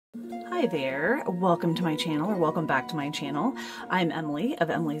Hi there, welcome to my channel, or welcome back to my channel. I'm Emily of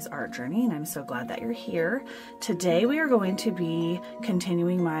Emily's Art Journey, and I'm so glad that you're here. Today we are going to be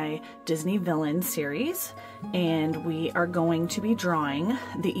continuing my Disney villain series, and we are going to be drawing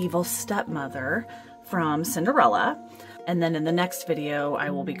the evil stepmother from Cinderella. And then in the next video,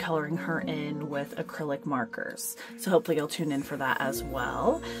 I will be coloring her in with acrylic markers. So hopefully you'll tune in for that as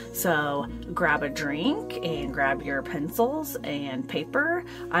well. So grab a drink and grab your pencils and paper.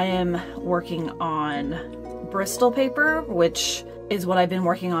 I am working on Bristol paper, which is what I've been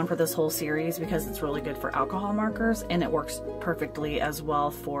working on for this whole series because it's really good for alcohol markers and it works perfectly as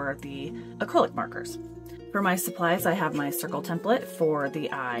well for the acrylic markers. For my supplies, I have my circle template for the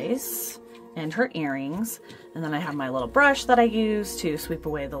eyes and her earrings, and then I have my little brush that I use to sweep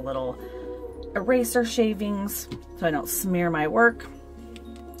away the little eraser shavings so I don't smear my work.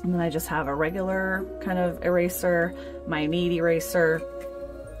 And then I just have a regular kind of eraser, my Knead Eraser,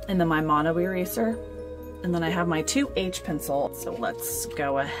 and then my mono eraser. And then I have my 2H pencil. So let's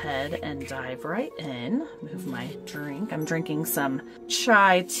go ahead and dive right in. Move my drink. I'm drinking some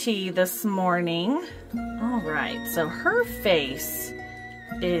chai tea this morning. All right, so her face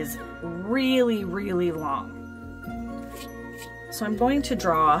is really long. So I'm going to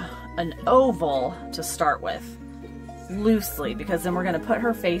draw an oval to start with, loosely, because then we're going to put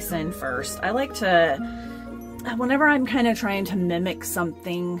her face in first. I like to, whenever I'm kind of trying to mimic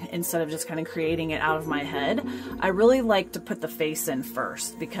something instead of just kind of creating it out of my head, I really like to put the face in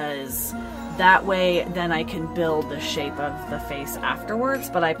first, because that way then I can build the shape of the face afterwards.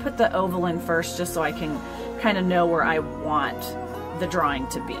 But I put the oval in first just so I can kind of know where I want the drawing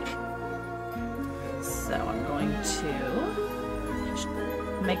to be. So I'm going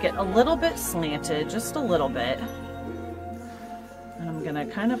to make it a little bit slanted, just a little bit. And I'm gonna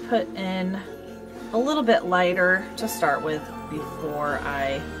kind of put in a little bit lighter to start with before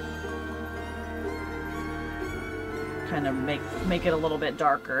I kind of make it a little bit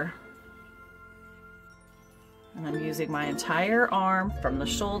darker. And I'm using my entire arm from the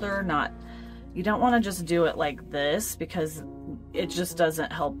shoulder, not, you don't want to just do it like this because it just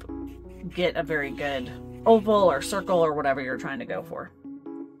doesn't help get a very good oval or circle or whatever you're trying to go for.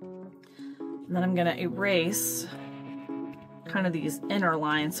 And then I'm going to erase kind of these inner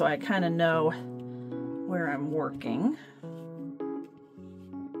lines so I kind of know where I'm working.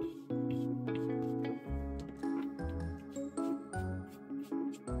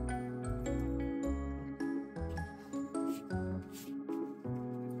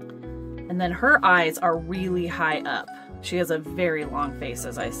 And then her eyes are really high up. She has a very long face,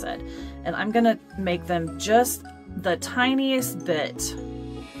 as I said. And I'm gonna make them just the tiniest bit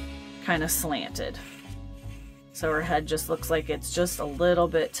kind of slanted. So her head just looks like it's just a little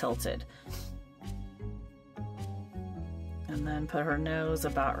bit tilted. And then put her nose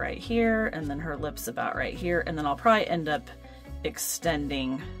about right here, and then her lips about right here. And then I'll probably end up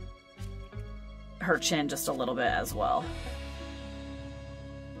extending her chin just a little bit as well.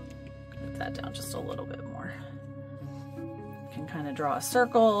 Put that down just a little bit more. You can kind of draw a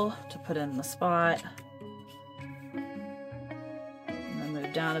circle to put in the spot. And then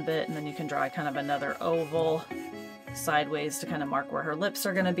move down a bit, and then you can draw kind of another oval sideways to kind of mark where her lips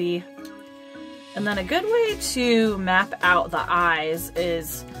are going to be. And then a good way to map out the eyes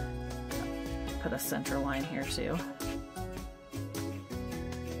is put a center line here too.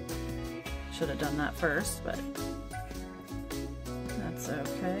 Should have done that first, but that's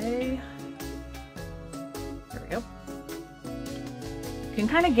okay. There we go. You can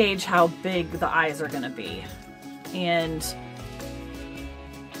kind of gauge how big the eyes are going to be. And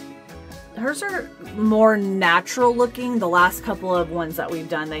hers are more natural looking. The last couple of ones that we've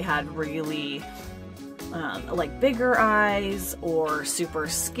done, they had really like bigger eyes or super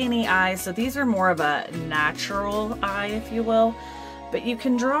skinny eyes. So these are more of a natural eye, if you will. But you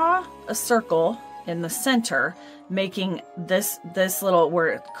can draw a circle in the center, making this little, where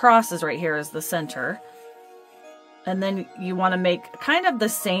it crosses right here is the center. And then you want to make kind of the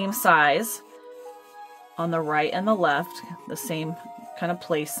same size on the right and the left, the same kind of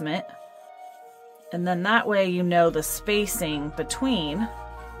placement. And then that way you know the spacing between,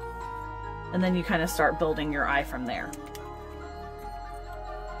 and then you kind of start building your eye from there.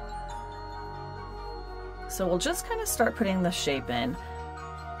 So we'll just kind of start putting the shape in.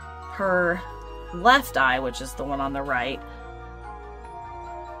 Her left eye, which is the one on the right,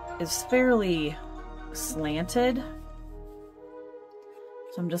 is fairly slanted.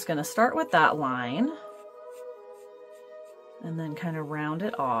 So I'm just going to start with that line and then kind of round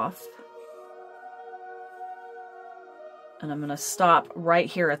it off. And I'm going to stop right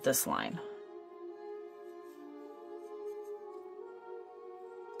here at this line.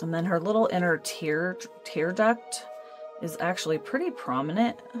 And then her little inner tear duct is actually pretty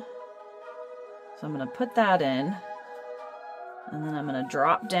prominent. So I'm going to put that in. And then I'm going to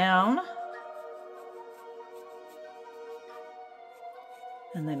drop down.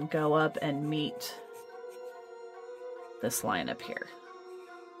 And then go up and meet this line up here.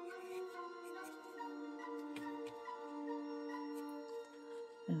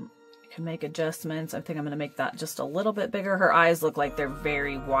 And you can make adjustments. I think I'm going to make that just a little bit bigger. Her eyes look like they're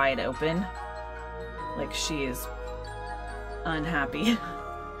very wide open. Like she is unhappy.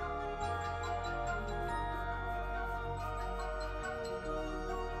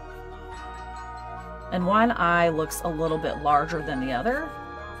 And one eye looks a little bit larger than the other.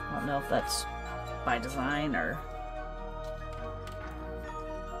 I don't know if that's by design or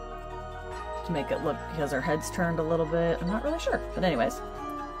to make it look because her head's turned a little bit. I'm not really sure, but anyways.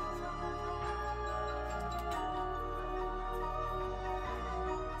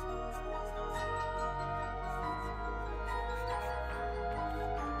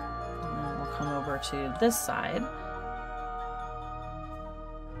 And then we'll come over to this side.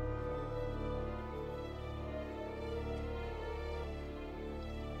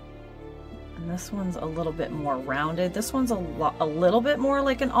 This one's a little bit more rounded. This one's a little bit more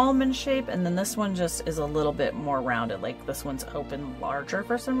like an almond shape, and then this one just is a little bit more rounded. Like this one's open larger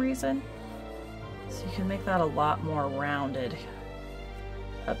for some reason. So you can make that a lot more rounded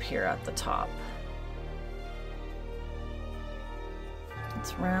up here at the top.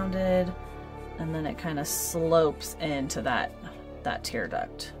 It's rounded, and then it kind of slopes into that tear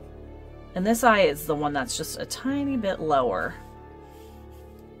duct. And this eye is the one that's just a tiny bit lower.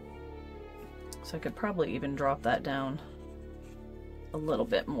 So I could probably even drop that down a little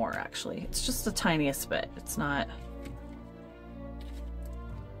bit more, actually. It's just the tiniest bit. It's not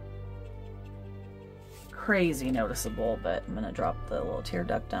crazy noticeable, but I'm going to drop the little tear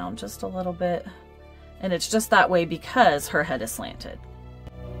duct down just a little bit. And it's just that way because her head is slanted.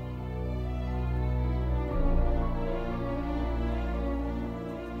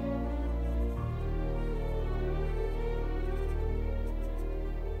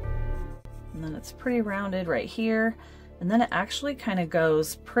 And then it's pretty rounded right here. And then it actually kind of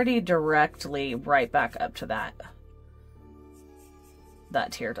goes pretty directly right back up to that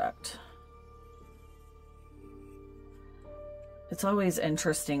tear duct. It's always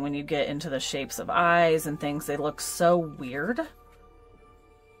interesting when you get into the shapes of eyes and things. They look so weird.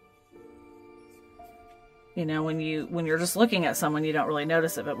 You know, when you're just looking at someone, you don't really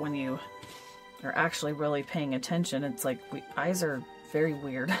notice it, but when you are actually really paying attention, it's like eyes are very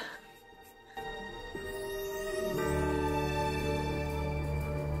weird.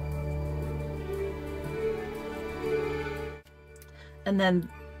 And then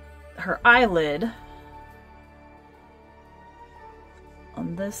her eyelid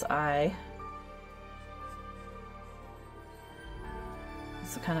on this eye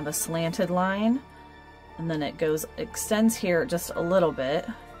is kind of a slanted line, and then it extends here just a little bit,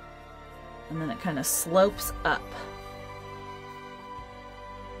 and then it kind of slopes up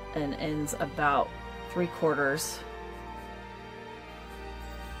and ends about 3/4.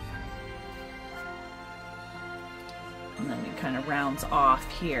 And then it kind of rounds off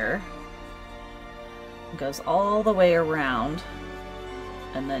here, goes all the way around,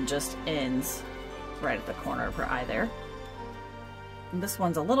 and then just ends right at the corner of her eye there. And this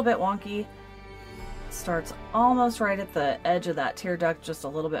one's a little bit wonky. It starts almost right at the edge of that tear duct, just a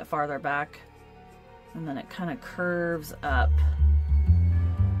little bit farther back, and then it kind of curves up.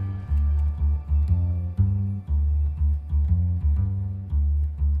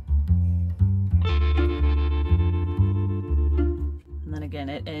 Again,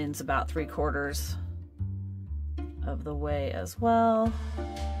 it ends about 3/4 of the way as well.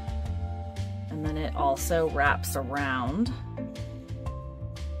 And then it also wraps around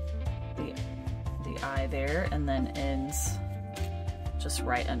the eye there and then ends just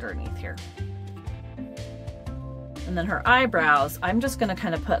right underneath here. And then her eyebrows, I'm just going to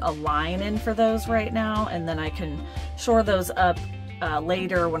kind of put a line in for those right now, and then I can shore those up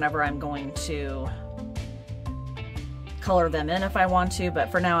later whenever I'm going to color them in if I want to,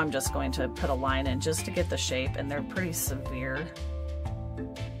 but for now I'm just going to put a line in just to get the shape, and they're pretty severe.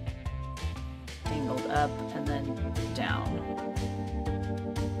 Angled up and then down.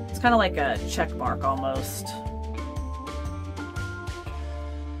 It's kind of like a check mark almost.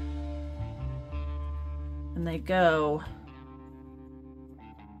 And they go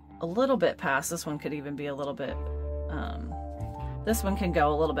a little bit past. This one could even be a little bit, this one can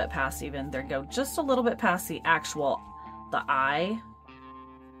go a little bit past even. They go just a little bit past the eye.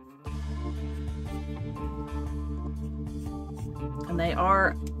 And they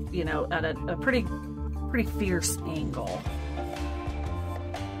are you know, at a pretty fierce angle.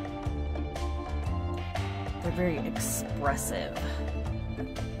 They're very expressive.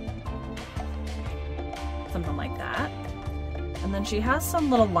 Something like that. And then she has some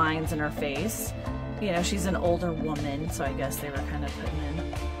little lines in her face. You know, she's an older woman, so I guess they were kind of putting in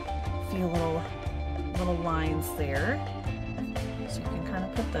a few little lines there. So you can kind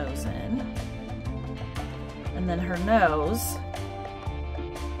of put those in. And then her nose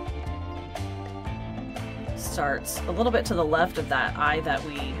starts a little bit to the left of that eye that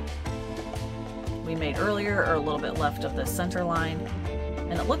we made earlier, or a little bit left of the center line.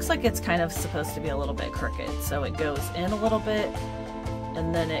 And it looks like it's kind of supposed to be a little bit crooked. So it goes in a little bit,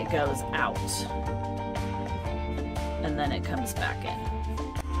 and then it goes out. And then it comes back in.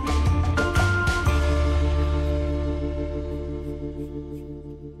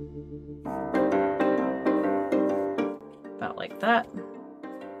 About like that.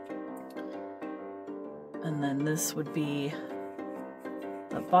 And then this would be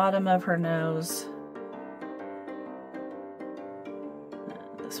the bottom of her nose.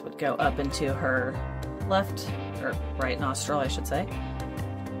 This would go up into her left, or right nostril, I should say.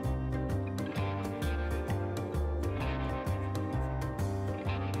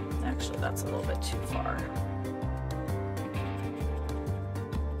 Actually, that's a little bit too far.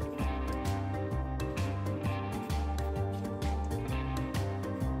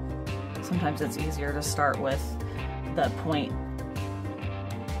 Sometimes it's easier to start with the point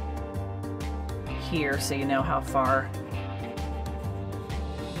here so you know how far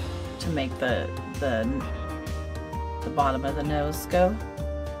to make the bottom of the nose go.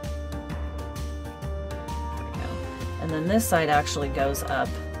 And then this side actually goes up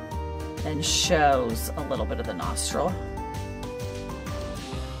and shows a little bit of the nostril.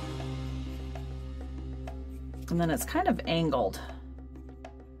 And then it's kind of angled,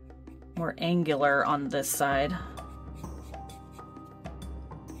 more angular on this side.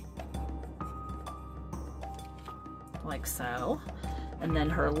 Like so. And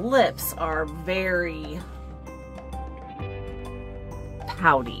then her lips are very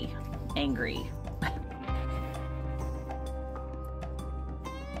pouty, angry.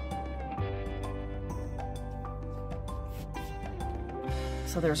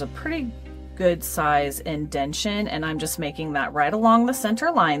 So there's a pretty good size indentation, and I'm just making that right along the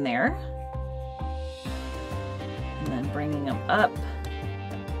center line there. And then bringing them up.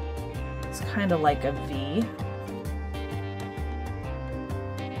 It's kind of like a V.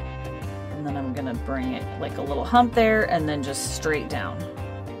 And then I'm gonna bring it like a little hump there and then just straight down.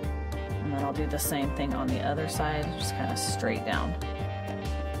 And then I'll do the same thing on the other side, just kind of straight down.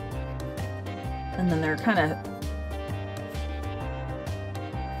 And then they're kind of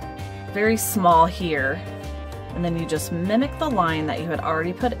very small here. And then you just mimic the line that you had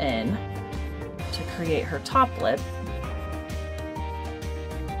already put in to create her top lip.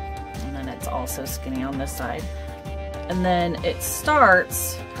 And then it's also skinny on this side. And then it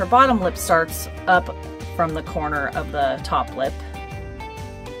starts, her bottom lip starts up from the corner of the top lip.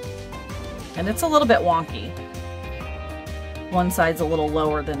 And it's a little bit wonky. One side's a little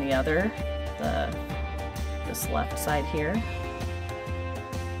lower than the other, this left side here.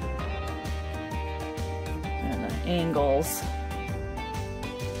 And the angles.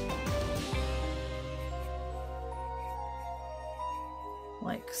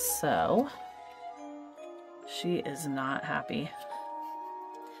 Like so. She is not happy.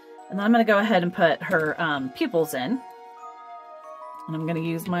 And then I'm going to go ahead and put her pupils in. And I'm going to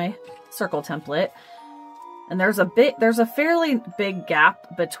use my circle template. And there's a fairly big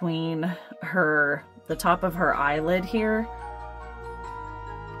gap between the top of her eyelid here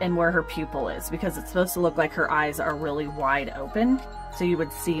and where her pupil is, because it's supposed to look like her eyes are really wide open, so you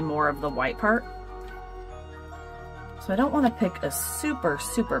would see more of the white part. So I don't want to pick a super,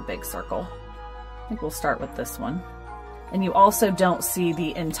 super big circle. I think we'll start with this one. And you also don't see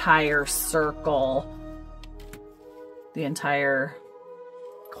the entire circle, the entire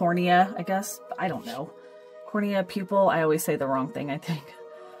cornea, I guess. I don't know. Cornea, pupil, I always say the wrong thing, I think.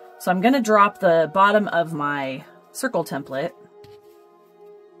 So I'm going to drop the bottom of my circle template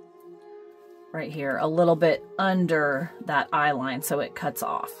right here, a little bit under that eye line so it cuts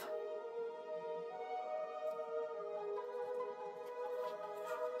off.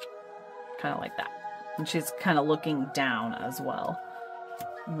 Kind of like that. And she's kind of looking down as well.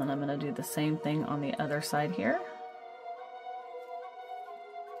 And then I'm going to do the same thing on the other side here.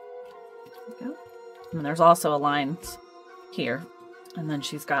 There we go. And there's also a line here. And then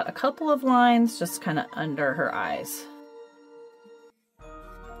she's got a couple of lines just kind of under her eyes.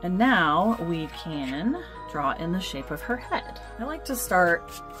 And now we can draw in the shape of her head. I like to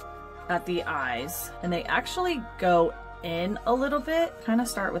start at the eyes, and they actually go in a little bit. Kind of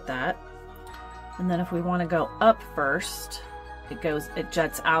start with that. And then if we want to go up first, it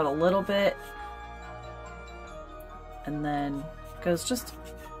jets out a little bit, and then goes just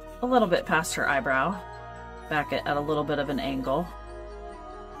a little bit past her eyebrow, back at a little bit of an angle.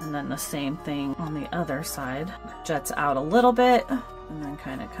 And then the same thing on the other side. Jets out a little bit, and then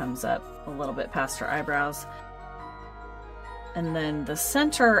kind of comes up a little bit past her eyebrows. And then the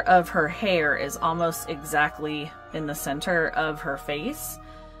center of her hair is almost exactly in the center of her face.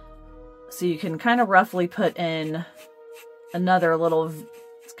 So you can kind of roughly put in another little,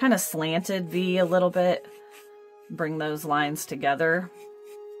 it's kind of slanted V a little bit. Bring those lines together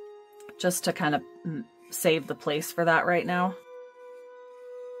just to kind of save the place for that right now.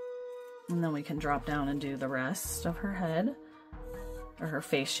 And then we can drop down and do the rest of her head or her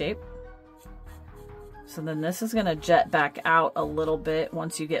face shape. So then this is going to jet back out a little bit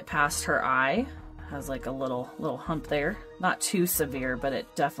once you get past her eye. Has like a little hump there. Not too severe, but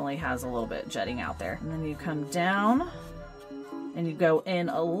it definitely has a little bit jetting out there. And then you come down and you go in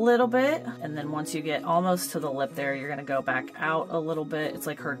a little bit. And then once you get almost to the lip there, you're going to go back out a little bit. It's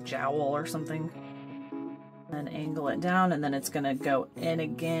like her jowl or something. And angle it down, and then it's going to go in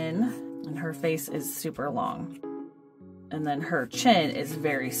again. And her face is super long. And then her chin is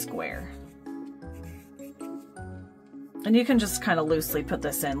very square. And you can just kind of loosely put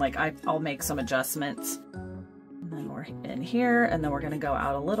this in, like I'll make some adjustments. And then we're in here, and then we're gonna go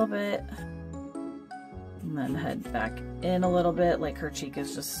out a little bit. And then head back in a little bit, like her cheek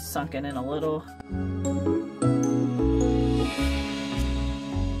is just sunken in a little.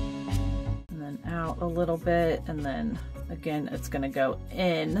 And then out a little bit, and then again, it's gonna go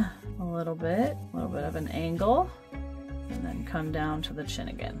in a little bit of an angle, and then come down to the chin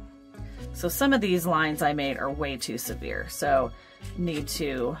again. So some of these lines I made are way too severe, so need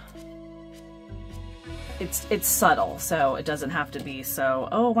to, it's subtle, so it doesn't have to be so,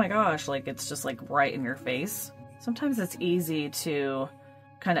 oh my gosh, like it's just like right in your face. Sometimes it's easy to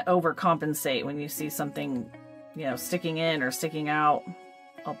kind of overcompensate when you see something, you know, sticking in or sticking out.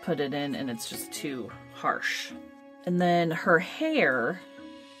 I'll put it in and it's just too harsh. And then her hair,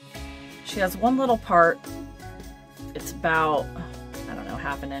 she has one little part, it's about, I don't know,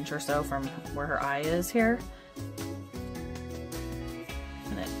 half an inch or so from where her eye is here.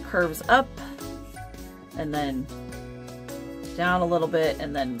 And it curves up and then down a little bit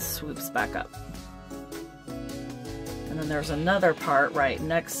and then swoops back up. And then there's another part right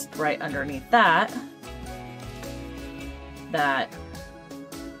underneath that that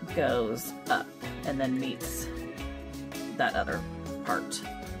goes up and then meets that other part.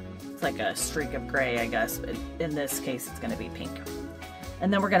 It's like a streak of gray, I guess, but in this case it's going to be pink.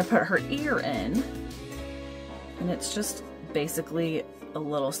 And then we're going to put her ear in, and it's just basically a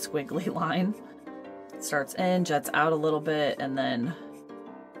little squiggly line. It starts in, jets out a little bit, and then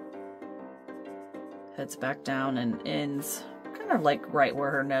heads back down and ends kind of like right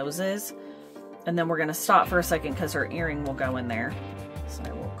where her nose is. And then we're going to stop for a second because her earring will go in there. So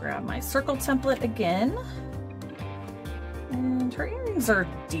I will grab my circle template again. And her earrings are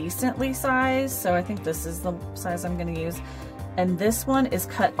decently sized, so I think this is the size I'm going to use. And this one is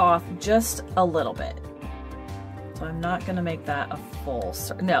cut off just a little bit. So I'm not going to make that a full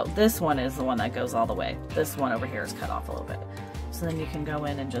circle. No, this one is the one that goes all the way. This one over here is cut off a little bit. So then you can go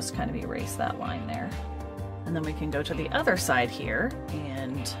in and just kind of erase that line there. And then we can go to the other side here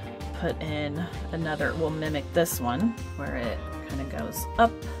and put in another, we'll mimic this one where it kind of goes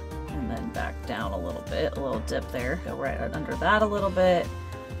up and then back down a little bit, a little dip there. Go right under that a little bit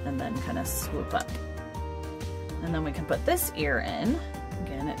and then kind of swoop up. And then we can put this ear in.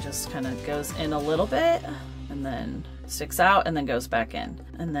 Again, it just kind of goes in a little bit and then sticks out and then goes back in.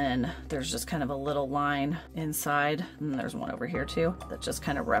 And then there's just kind of a little line inside, and there's one over here too that just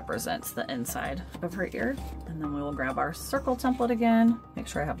kind of represents the inside of her ear. And then we will grab our circle template again, make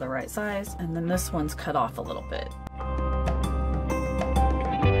sure I have the right size, and then this one's cut off a little bit.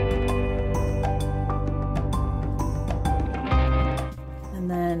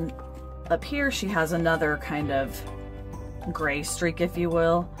 And then up here she has another kind of gray streak, if you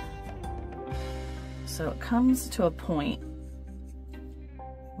will. So it comes to a point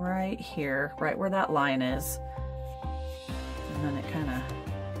right here, right where that line is, and then it kind of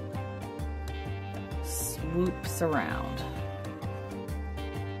swoops around.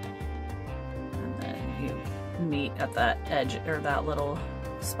 And then you meet at that edge, or that little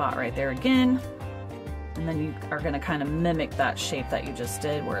spot right there again. And then you are going to kind of mimic that shape that you just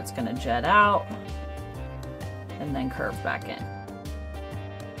did, where it's going to jet out and then curve back in.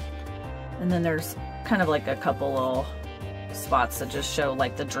 And then there's kind of like a couple little spots that just show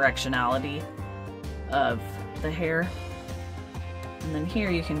like the directionality of the hair. And then here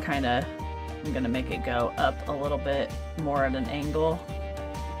you can kind of, I'm gonna make it go up a little bit more at an angle.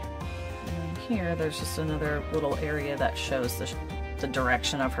 And then here, there's just another little area that shows the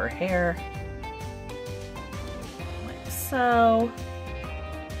direction of her hair. Like so.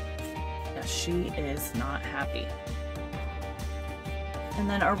 Yeah, she is not happy. And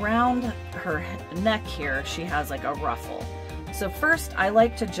then around her neck here, she has like a ruffle. So first I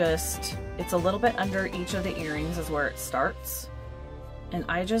like to just, it's a little bit under each of the earrings is where it starts. And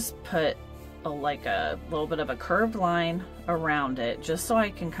I just put like a little bit of a curved line around it just so I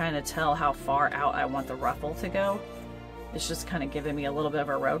can kind of tell how far out I want the ruffle to go. It's just kind of giving me a little bit of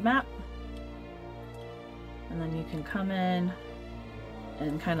a roadmap. And then you can come in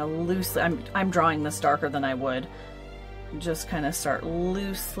and kind of loosely, I'm drawing this darker than I would, just kind of start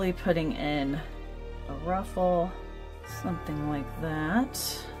loosely putting in a ruffle, something like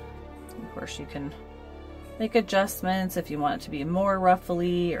that. Of course you can make adjustments if you want it to be more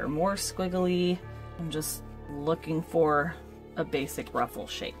ruffly or more squiggly. I'm just looking for a basic ruffle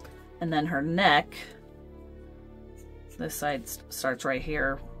shape. And then her neck, this side starts right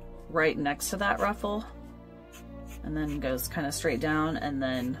here, right next to that ruffle, and then goes kind of straight down and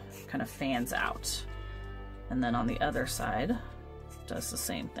then kind of fans out. And then on the other side, does the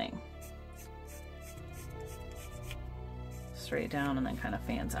same thing. Straight down and then kind of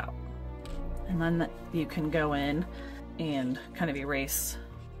fans out. And then you can go in and kind of erase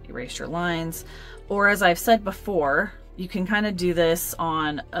your lines. Or as I've said before, you can kind of do this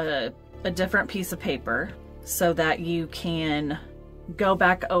on a different piece of paper so that you can go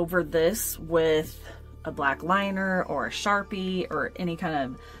back over this with a black liner or a Sharpie or any kind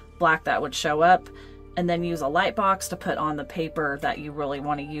of black that would show up, and then use a light box to put on the paper that you really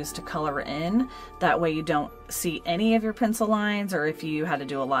want to use to color in. That way you don't see any of your pencil lines, or if you had to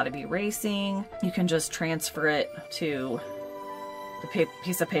do a lot of erasing, you can just transfer it to the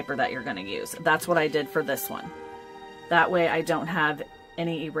piece of paper that you're going to use. That's what I did for this one. That way I don't have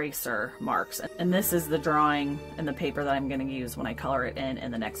any eraser marks. And this is the drawing and the paper that I'm going to use when I color it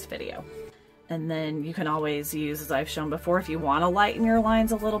in the next video. And then you can always use, as I've shown before, if you want to lighten your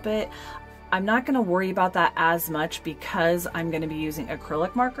lines a little bit. I'm not going to worry about that as much because I'm going to be using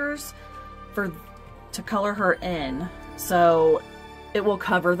acrylic markers to color her in. So it will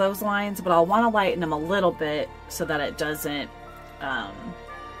cover those lines, but I'll want to lighten them a little bit so that it doesn't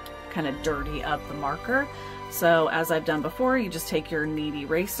kind of dirty up the marker. So as I've done before, you just take your Knead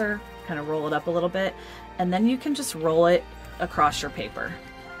Eraser, kind of roll it up a little bit, and then you can just roll it across your paper.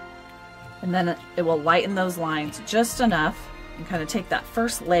 And then it will lighten those lines just enough and kind of take that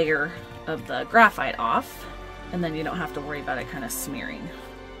first layer of the graphite off, and then you don't have to worry about it kind of smearing.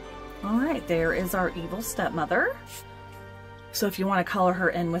 All right, there is our Evil Stepmother. So if you want to color her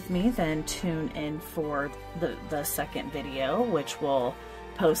in with me, then tune in for the second video, which will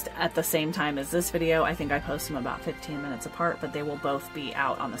post at the same time as this video. I think I post them about 15 minutes apart, but they will both be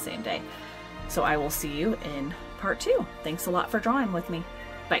out on the same day. So I will see you in part 2. Thanks a lot for drawing with me.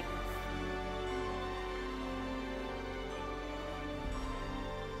 Bye.